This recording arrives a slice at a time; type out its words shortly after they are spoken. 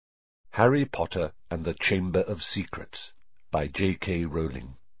Harry Potter and the Chamber of Secrets by J.K.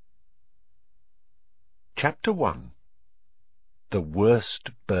 Rowling. Chapter 1. The Worst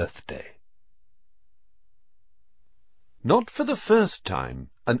Birthday. Not for the first time,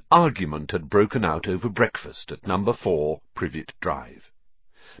 an argument had broken out over breakfast at number 4 Privet Drive.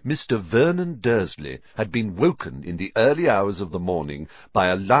 Mr. Vernon Dursley had been woken in the early hours of the morning by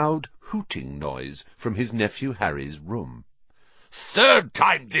a loud hooting noise from his nephew Harry's room. "Third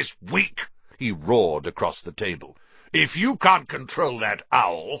time this week!" he roared across the table. "If you can't control that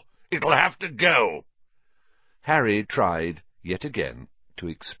owl, it'll have to go." Harry tried, yet again, to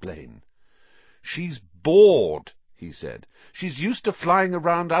explain. "She's bored," he said. "She's used to flying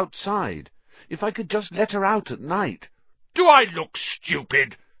around outside. If I could just let her out at night." "Do I look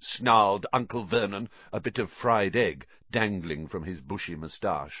stupid?" snarled Uncle Vernon, a bit of fried egg dangling from his bushy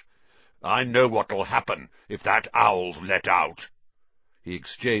moustache. "I know what'll happen if that owl's let out." He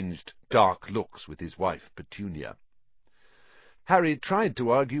exchanged dark looks with his wife, Petunia. Harry tried to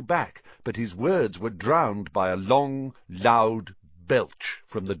argue back, but his words were drowned by a long, loud belch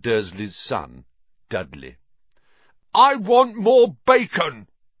from the Dursleys' son, Dudley. "I want more bacon!"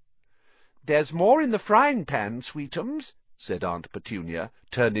 "There's more in the frying-pan, sweetums," said Aunt Petunia,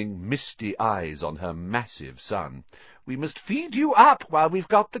 turning misty eyes on her massive son. "We must feed you up while we've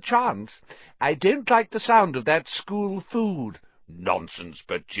got the chance. I don't like the sound of that school food." "Nonsense,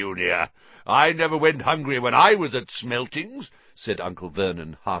 Petunia. I never went hungry when I was at Smeltings," said Uncle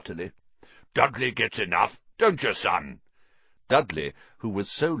Vernon heartily. "Dudley gets enough, don't you, son?" Dudley, who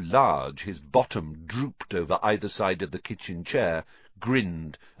was so large his bottom drooped over either side of the kitchen chair,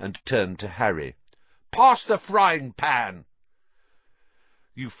 grinned and turned to Harry. "Pass the frying-pan."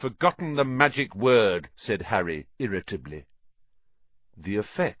 "You've forgotten the magic word," said Harry irritably. The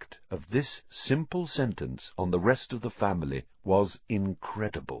effect of this simple sentence on the rest of the family was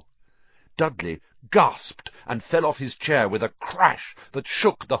incredible. Dudley gasped and fell off his chair with a crash that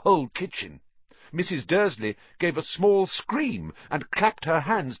shook the whole kitchen. Mrs. Dursley gave a small scream and clapped her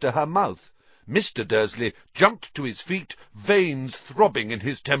hands to her mouth. Mr. Dursley jumped to his feet, veins throbbing in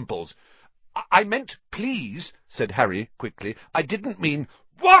his temples. "I meant please," said Harry quickly. "I didn't mean—"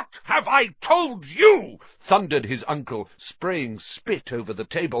 "What have I told you?" thundered his uncle, spraying spit over the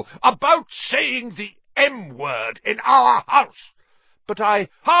table. "About saying the M-word in our house." "But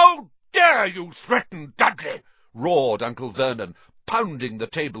How dare you threaten Dudley?" roared Uncle Vernon, pounding the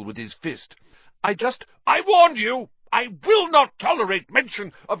table with his fist. I warn you, I will not tolerate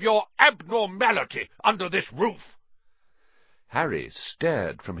mention of your abnormality under this roof." Harry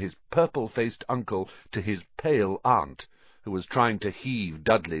stared from his purple-faced uncle to his pale aunt, who was trying to heave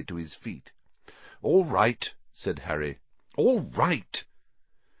Dudley to his feet. "All right," said Harry. "All right."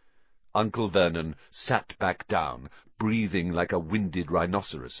 Uncle Vernon sat back down, breathing like a winded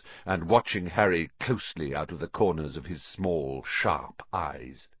rhinoceros, and watching Harry closely out of the corners of his small, sharp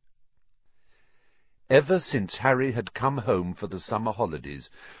eyes. Ever since Harry had come home for the summer holidays,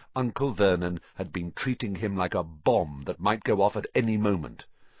 Uncle Vernon had been treating him like a bomb that might go off at any moment,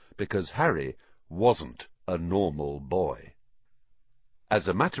 because Harry wasn't a normal boy. As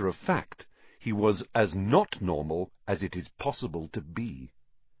a matter of fact, he was as not normal as it is possible to be.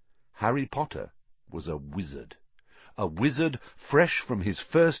 Harry Potter was a wizard fresh from his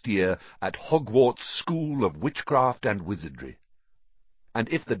first year at Hogwarts School of Witchcraft and Wizardry. And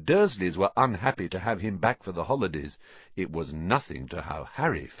if the Dursleys were unhappy to have him back for the holidays, it was nothing to how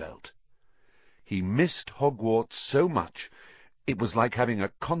Harry felt. He missed Hogwarts so much, it was like having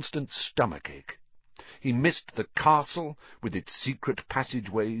a constant stomachache. He missed the castle, with its secret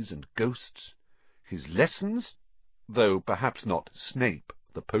passageways and ghosts, his lessons, though perhaps not Snape,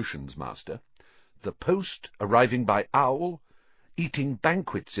 the potions master, the post arriving by owl, eating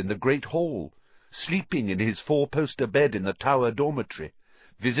banquets in the great hall, sleeping in his four-poster bed in the tower dormitory,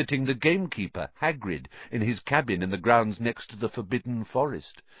 visiting the gamekeeper, Hagrid, in his cabin in the grounds next to the Forbidden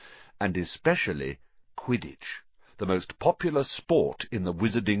Forest, and especially Quidditch, the most popular sport in the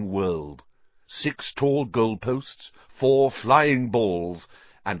wizarding world. 6 tall goalposts, 4 flying balls,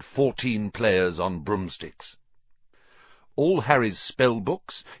 and 14 players on broomsticks. All Harry's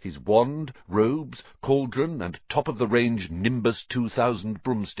spell-books, his wand, robes, cauldron, and top-of-the-range Nimbus 2000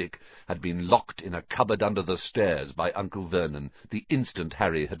 broomstick had been locked in a cupboard under the stairs by Uncle Vernon the instant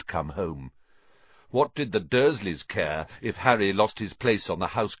Harry had come home. What did the Dursleys care if Harry lost his place on the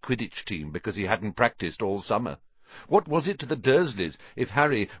house Quidditch team because he hadn't practised all summer? What was it to the Dursleys if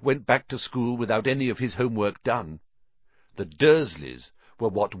Harry went back to school without any of his homework done? The Dursleys were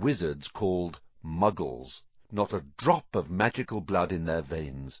what wizards called muggles. Not a drop of magical blood in their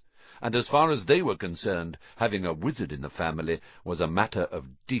veins. and as far as they were concerned, having a wizard in the family was a matter of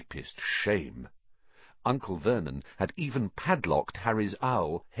deepest shame. Uncle Vernon had even padlocked Harry's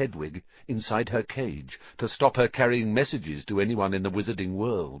owl, Hedwig, inside her cage to stop her carrying messages to anyone in the wizarding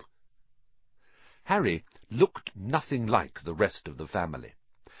world. Harry looked nothing like the rest of the family.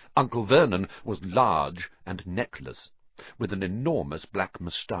 Uncle Vernon was large and neckless, with an enormous black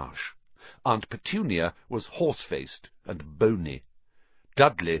moustache. Aunt Petunia was horse-faced and bony.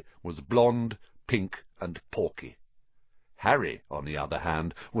 Dudley was blonde, pink, and porky. Harry, on the other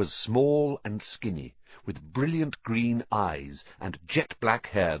hand, was small and skinny, with brilliant green eyes and jet-black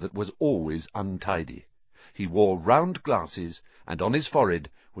hair that was always untidy. He wore round glasses, and on his forehead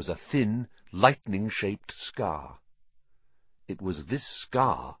was a thin, lightning-shaped scar. It was this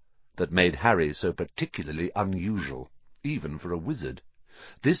scar that made Harry so particularly unusual, even for a wizard.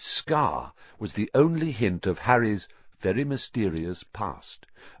 This scar was the only hint of Harry's very mysterious past,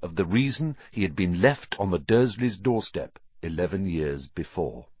 of the reason he had been left on the Dursleys' doorstep 11 years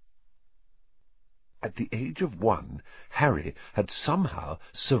before. At the age of 1, Harry had somehow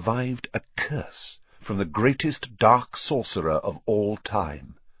survived a curse from the greatest dark sorcerer of all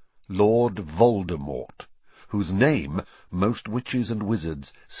time, Lord Voldemort, whose name most witches and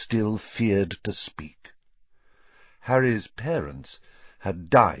wizards still feared to speak. Harry's parents had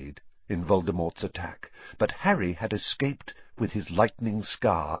died in Voldemort's attack, but Harry had escaped with his lightning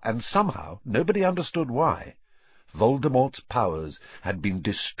scar, and somehow, nobody understood why, Voldemort's powers had been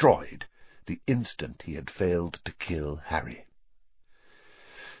destroyed the instant he had failed to kill Harry.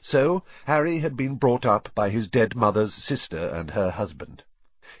 So Harry had been brought up by his dead mother's sister and her husband.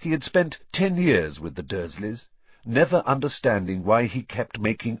 He had spent 10 years with the Dursleys, never understanding why he kept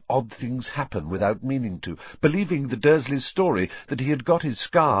making odd things happen without meaning to, believing the Dursleys' story that he had got his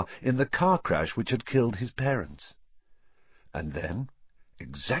scar in the car crash which had killed his parents. And then,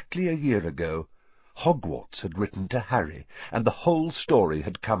 exactly a year ago, Hogwarts had written to Harry, and the whole story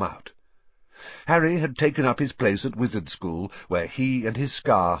had come out. Harry had taken up his place at Wizard School, where he and his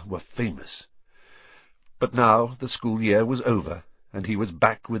scar were famous. But now the school year was over, and he was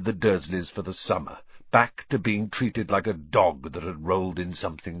back with the Dursleys for the summer, back to being treated like a dog that had rolled in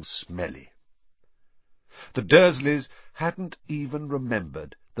something smelly. The Dursleys hadn't even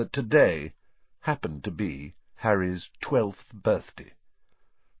remembered that today happened to be Harry's 12th birthday.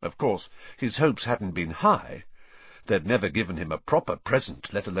 Of course, his hopes hadn't been high. They'd never given him a proper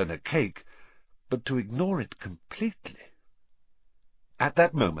present, let alone a cake, but to ignore it completely— At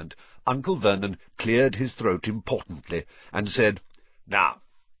that moment, Uncle Vernon cleared his throat importantly and said, "Now,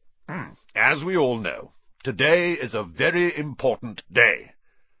 as we all know, today is a very important day."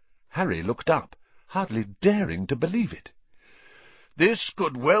 Harry looked up, hardly daring to believe it. "This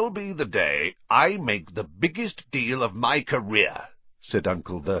could well be the day I make the biggest deal of my career," said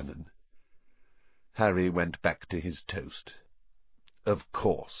Uncle Vernon. Harry went back to his toast. Of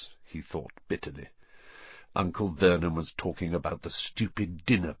course, he thought bitterly. Uncle Vernon was talking about the stupid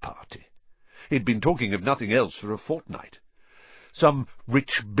dinner party. He'd been talking of nothing else for a fortnight. Some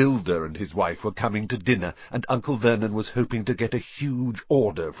rich builder and his wife were coming to dinner, and Uncle Vernon was hoping to get a huge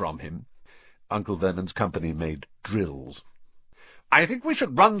order from him. Uncle Vernon's company made drills. "I think we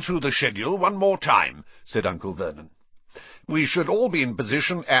should run through the schedule one more time," said Uncle Vernon. "We should all be in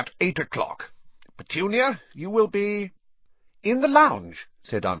position at 8 o'clock. Petunia, you will be—" "In the lounge,"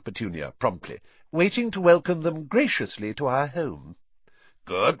 said Aunt Petunia promptly, "waiting to welcome them graciously to our home."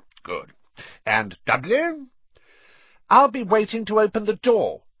 "Good, good. And Dudley?" "I'll be waiting to open the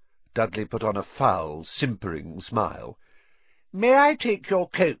door." Dudley put on a foul, simpering smile. "May I take your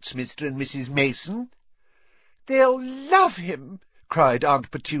coats, Mr. and Mrs. Mason?" "They'll love him," cried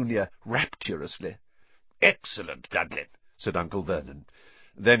Aunt Petunia rapturously. "Excellent, Dudley," said Uncle Vernon.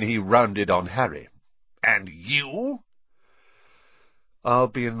 Then he rounded on Harry. "And you?" "I'll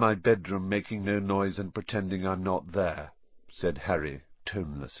be in my bedroom making no noise and pretending I'm not there," said Harry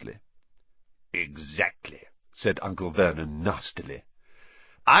tonelessly. "Exactly," said Uncle Vernon nastily.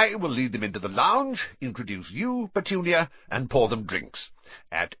 "I will lead them into the lounge, introduce you, Petunia, and pour them drinks.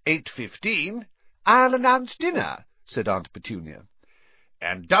 At 8:15... "I'll announce dinner," said Aunt Petunia.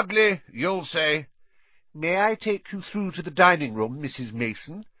 "And Dudley, you'll say—" "May I take you through to the dining-room, Mrs.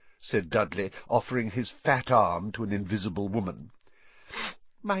 Mason?" said Dudley, offering his fat arm to an invisible woman.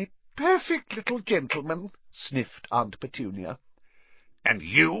 "My perfect little gentleman," sniffed Aunt Petunia. "And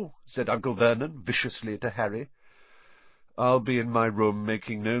you?" said Uncle Vernon viciously to Harry. "I'll be in my room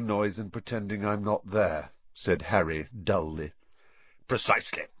making no noise and pretending I'm not there," said Harry dully.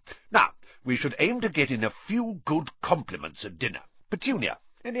 "Precisely. Now, we should aim to get in a few good compliments at dinner. Petunia,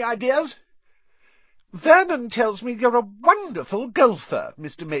 any ideas?" Vernon tells me you're a wonderful golfer,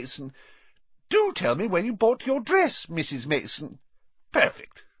 Mr. Mason. Do tell me where you bought your dress, Mrs. Mason.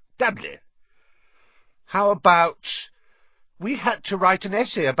 Perfect. Dudley. How about... We had to write an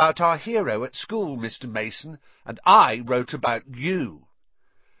essay about our hero at school, Mr. Mason, and I wrote about you.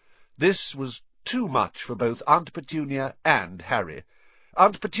 This was too much for both Aunt Petunia and Harry.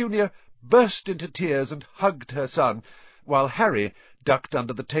 Aunt Petunia burst into tears and hugged her son, while Harry ducked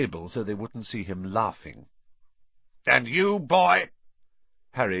under the table so they wouldn't see him laughing. And you, boy?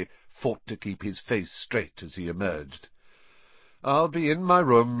 Harry fought to keep his face straight as he emerged. "I'll be in my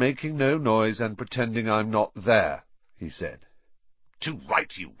room, making no noise and pretending I'm not there," he said. "Too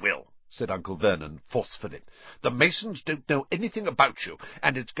right you will," said Uncle Vernon forcefully. "The Masons don't know anything about you,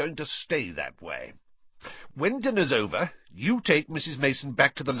 and it's going to stay that way. When dinner's over, you take Mrs. Mason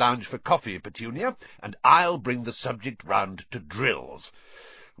back to the lounge for coffee, Petunia, and I'll bring the subject round to drills.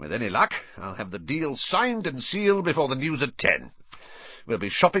 With any luck, I'll have the deal signed and sealed before the news at 10. We'll be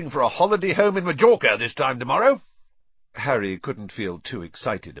shopping for a holiday home in Majorca this time tomorrow." Harry couldn't feel too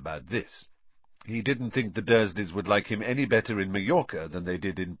excited about this. He didn't think the Dursleys would like him any better in Majorca than they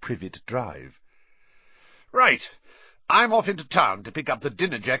did in Privet Drive. "Right. I'm off into town to pick up the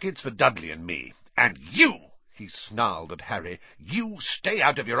dinner jackets for Dudley and me. And you," he snarled at Harry, "you stay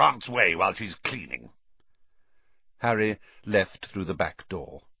out of your aunt's way while she's cleaning." Harry left through the back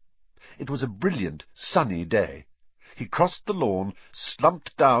door. It was a brilliant, sunny day. He crossed the lawn,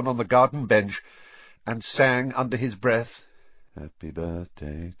 slumped down on the garden bench, and sang under his breath, "Happy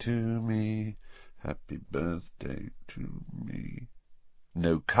birthday to me, happy birthday to me."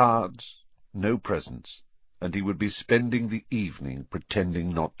 No cards, no presents, and he would be spending the evening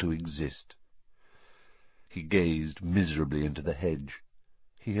pretending not to exist. He gazed miserably into the hedge.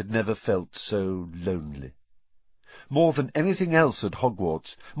 He had never felt so lonely. More than anything else at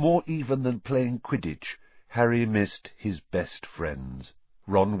Hogwarts, more even than playing Quidditch, Harry missed his best friends,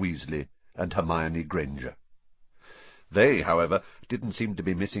 Ron Weasley and Hermione Granger. They, however, didn't seem to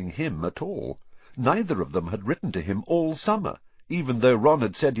be missing him at all. Neither of them had written to him all summer, even though Ron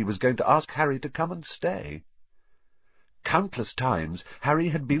had said he was going to ask Harry to come and stay. Countless times Harry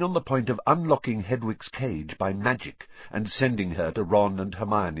had been on the point of unlocking Hedwig's cage by magic and sending her to Ron and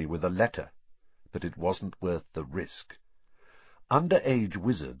Hermione with a letter, but it wasn't worth the risk. Underage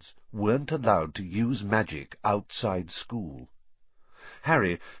wizards weren't allowed to use magic outside school.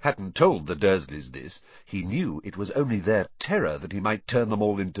 Harry hadn't told the Dursleys this. He knew it was only their terror that he might turn them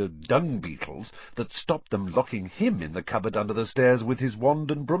all into dung-beetles that stopped them locking him in the cupboard under the stairs with his wand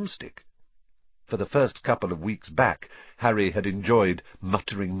and broomstick. For the first couple of weeks back, Harry had enjoyed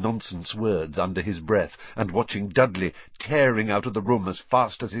muttering nonsense words under his breath and watching Dudley tearing out of the room as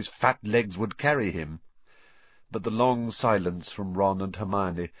fast as his fat legs would carry him. But the long silence from Ron and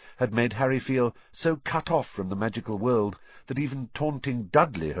Hermione had made Harry feel so cut off from the magical world that even taunting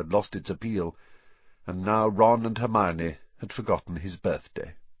Dudley had lost its appeal, and now Ron and Hermione had forgotten his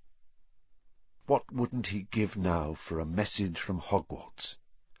birthday. What wouldn't he give now for a message from Hogwarts?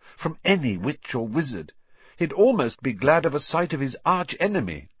 From any witch or wizard. He'd almost be glad of a sight of his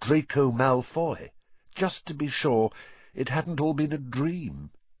arch-enemy, Draco Malfoy, just to be sure it hadn't all been a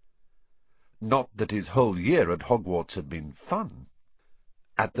dream. Not that his whole year at Hogwarts had been fun.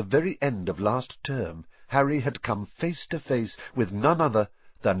 At the very end of last term, Harry had come face to face with none other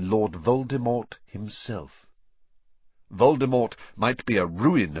than Lord Voldemort himself. Voldemort might be a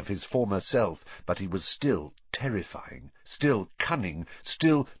ruin of his former self, but he was still terrifying, still cunning,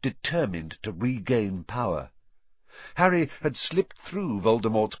 still determined to regain power. Harry had slipped through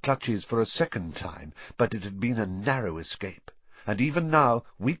Voldemort's clutches for a second time, but it had been a narrow escape, and even now,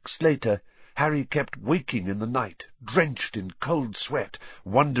 weeks later, Harry kept waking in the night, drenched in cold sweat,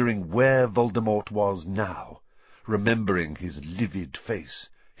 wondering where Voldemort was now, remembering his livid face,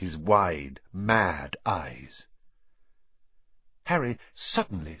 his wide, mad eyes. Harry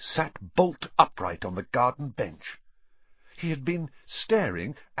suddenly sat bolt upright on the garden bench. He had been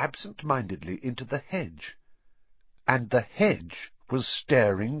staring absent-mindedly into the hedge, and the hedge was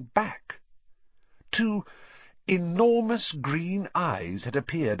staring back. Two enormous green eyes had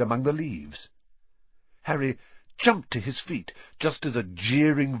appeared among the leaves. Harry jumped to his feet just as a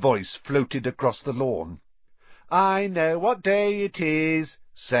jeering voice floated across the lawn. "I know what day it is,"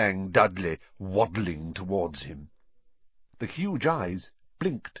 sang Dudley, waddling towards him. The huge eyes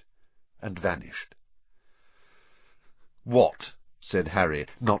blinked and vanished. "What?" said Harry,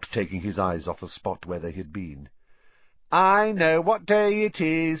 not taking his eyes off the spot where they had been. "I know what day it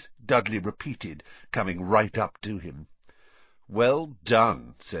is," Dudley repeated, coming right up to him. "Well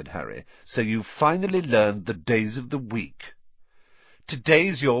done," said Harry. "So you've finally learned the days of the week."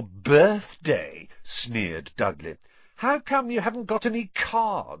 "Today's your birthday," sneered Dudley. "How come you haven't got any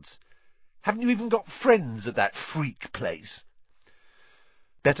cards? Haven't you even got friends at that freak place?"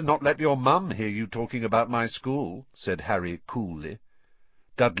 "Better not let your mum hear you talking about my school," said Harry coolly.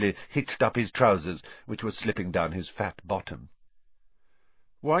 Dudley hitched up his trousers, which were slipping down his fat bottom.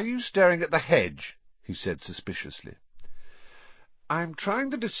 "Why are you staring at the hedge?" he said suspiciously. "I'm trying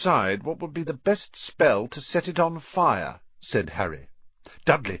to decide what would be the best spell to set it on fire," said Harry.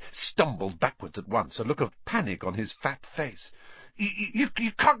 Dudley stumbled backwards at once, a look of panic on his fat face. You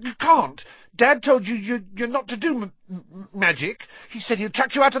can't. Dad told you're not to do magic. He said he'd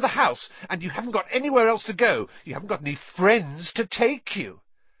chuck you out of the house, and you haven't got anywhere else to go. You haven't got any friends to take you."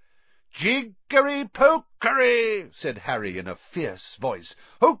 "Jiggery-pokery," said Harry in a fierce voice.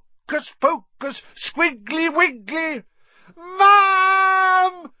 "Hocus-pocus, squiggly-wiggly."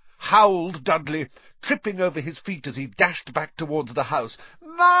 "Mum!" howled Dudley, tripping over his feet as he dashed back towards the house.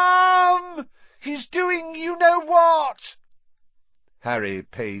 "Mum! He's doing you-know-what!" Harry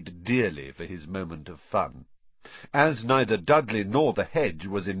paid dearly for his moment of fun. As neither Dudley nor the hedge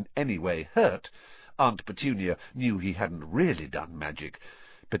was in any way hurt, Aunt Petunia knew he hadn't really done magic,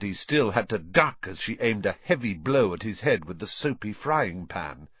 but he still had to duck as she aimed a heavy blow at his head with the soapy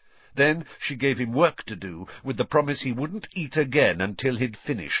frying-pan. Then she gave him work to do, with the promise he wouldn't eat again until he'd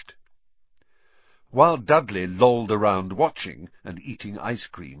finished. While Dudley lolled around watching and eating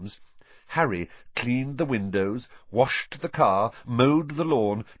ice-creams, Harry cleaned the windows, washed the car, mowed the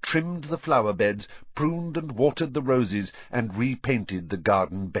lawn, trimmed the flower-beds, pruned and watered the roses, and repainted the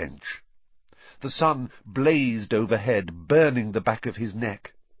garden bench. The sun blazed overhead, burning the back of his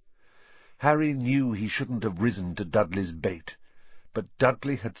neck. Harry knew he shouldn't have risen to Dudley's bait, but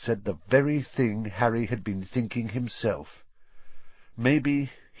Dudley had said the very thing Harry had been thinking himself.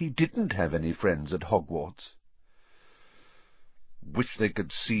 Maybe he didn't have any friends at Hogwarts. "Wish they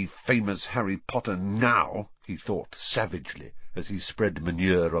could see famous Harry Potter now," he thought savagely, as he spread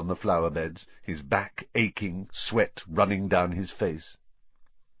manure on the flower-beds, his back aching, sweat running down his face.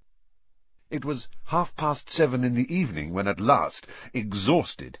 It was 7:30 in the evening when at last,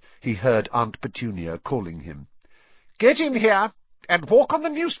 exhausted, he heard Aunt Petunia calling him. "Get in here and walk on the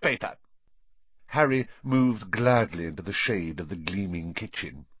newspaper." Harry moved gladly into the shade of the gleaming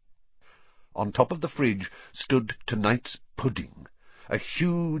kitchen. On top of the fridge stood tonight's pudding, a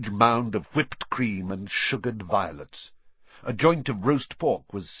huge mound of whipped cream and sugared violets. A joint of roast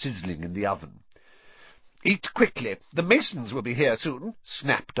pork was sizzling in the oven. "Eat quickly. The Masons will be here soon,"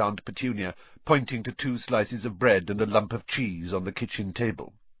 snapped Aunt Petunia, pointing to 2 slices of bread and a lump of cheese on the kitchen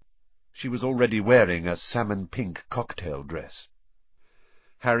table. She was already wearing a salmon-pink cocktail dress.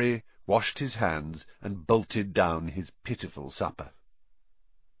 Harry washed his hands and bolted down his pitiful supper.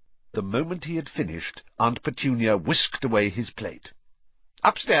 The moment he had finished, Aunt Petunia whisked away his plate.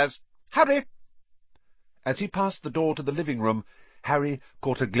 "Upstairs! Hurry!" As he passed the door to the living-room, Harry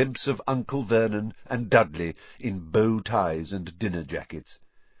caught a glimpse of Uncle Vernon and Dudley in bow-ties and dinner-jackets.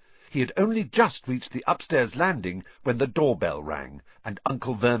 He had only just reached the upstairs landing when the doorbell rang, and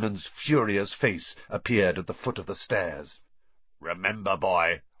Uncle Vernon's furious face appeared at the foot of the stairs. "Remember,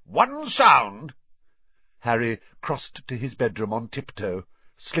 boy, one sound." Harry crossed to his bedroom on tiptoe,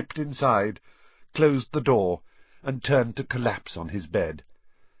 slipped inside, closed the door, and turned to collapse on his bed.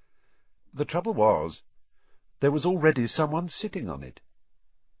 The trouble was, there was already someone sitting on it.